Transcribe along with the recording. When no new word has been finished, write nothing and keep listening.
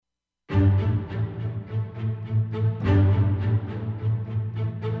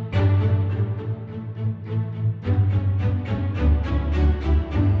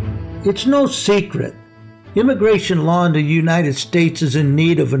It's no secret. Immigration law in the United States is in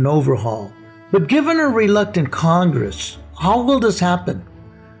need of an overhaul. But given a reluctant Congress, how will this happen?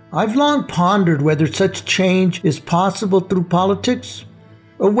 I've long pondered whether such change is possible through politics,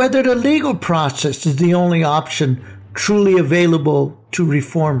 or whether the legal process is the only option truly available to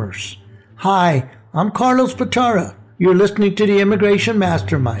reformers. Hi, I'm Carlos Patara. You're listening to the Immigration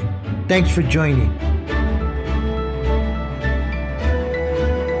Mastermind. Thanks for joining.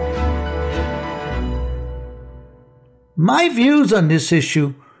 My views on this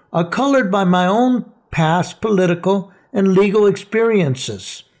issue are colored by my own past political and legal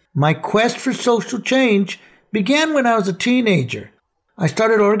experiences. My quest for social change began when I was a teenager. I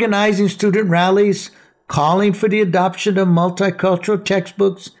started organizing student rallies, calling for the adoption of multicultural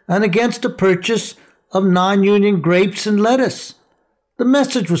textbooks and against the purchase of non-union grapes and lettuce. The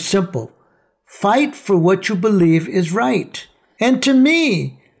message was simple: fight for what you believe is right. And to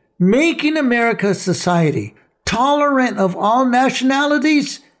me, making America a society tolerant of all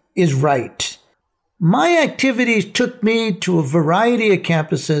nationalities is right. My activities took me to a variety of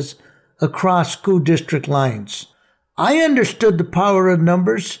campuses across school district lines. I understood the power of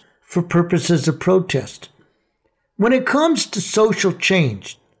numbers for purposes of protest. When it comes to social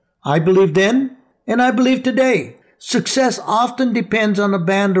change, I believed then and I believe today, success often depends on a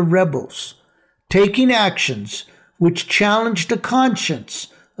band of rebels taking actions which challenge the conscience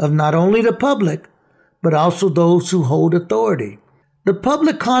of not only the public, but also those who hold authority. The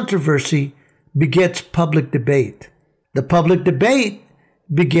public controversy begets public debate. The public debate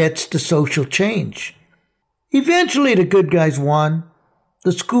begets the social change. Eventually, the good guys won.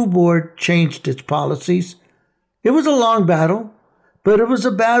 The school board changed its policies. It was a long battle, but it was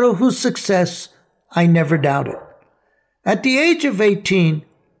a battle whose success I never doubted. At the age of 18,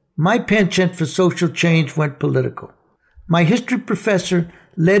 my penchant for social change went political. My history professor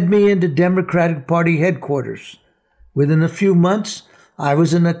led me into Democratic Party headquarters. Within a few months, I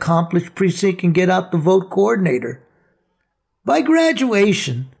was an accomplished precinct and get-out-the-vote coordinator. By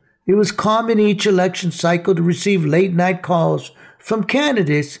graduation, it was common each election cycle to receive late-night calls from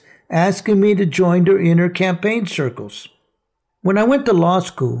candidates asking me to join their inner campaign circles. When I went to law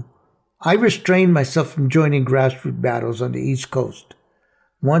school, I restrained myself from joining grassroots battles on the East Coast.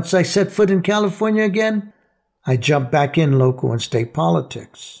 Once I set foot in California again, I jumped back in local and state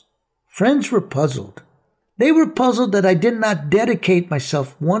politics. Friends were puzzled. They were puzzled that I did not dedicate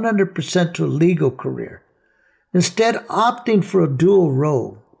myself 100% to a legal career, instead opting for a dual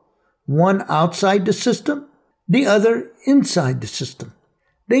role, one outside the system, the other inside the system.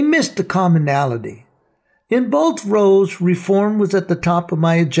 They missed the commonality. In both roles, reform was at the top of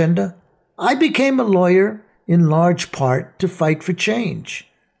my agenda. I became a lawyer in large part to fight for change.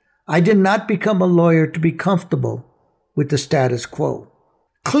 I did not become a lawyer to be comfortable with the status quo.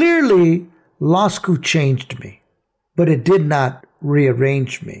 Clearly, law school changed me, but it did not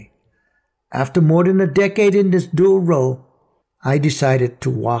rearrange me. After more than a decade in this dual role, I decided to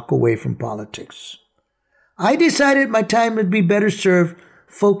walk away from politics. I decided my time would be better served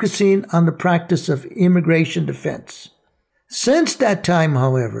focusing on the practice of immigration defense. Since that time,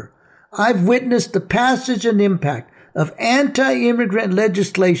 however, I've witnessed the passage and impact of anti-immigrant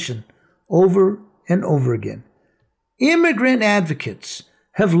legislation over and over again. Immigrant advocates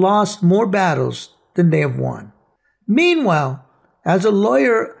have lost more battles than they have won. Meanwhile, as a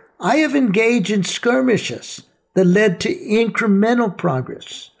lawyer, I have engaged in skirmishes that led to incremental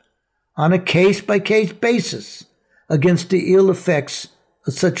progress on a case-by-case basis against the ill effects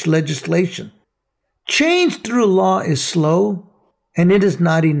of such legislation. Change through law is slow, and it is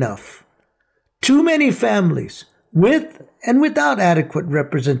not enough. Too many families, with and without adequate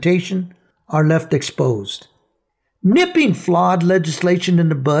representation, are left exposed. Nipping flawed legislation in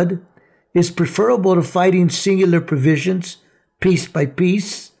the bud is preferable to fighting singular provisions piece by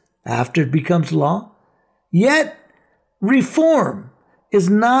piece after it becomes law. Yet, reform is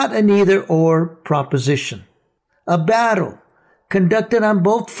not an either-or proposition. A battle conducted on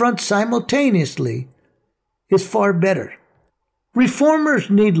both fronts simultaneously is far better. Reformers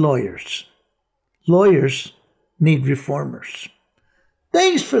need lawyers. Lawyers need reformers.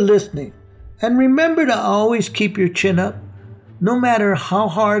 Thanks for listening, and remember to always keep your chin up, no matter how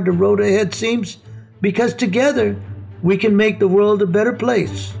hard the road ahead seems, because together we can make the world a better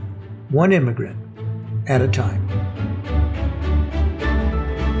place, one immigrant at a time.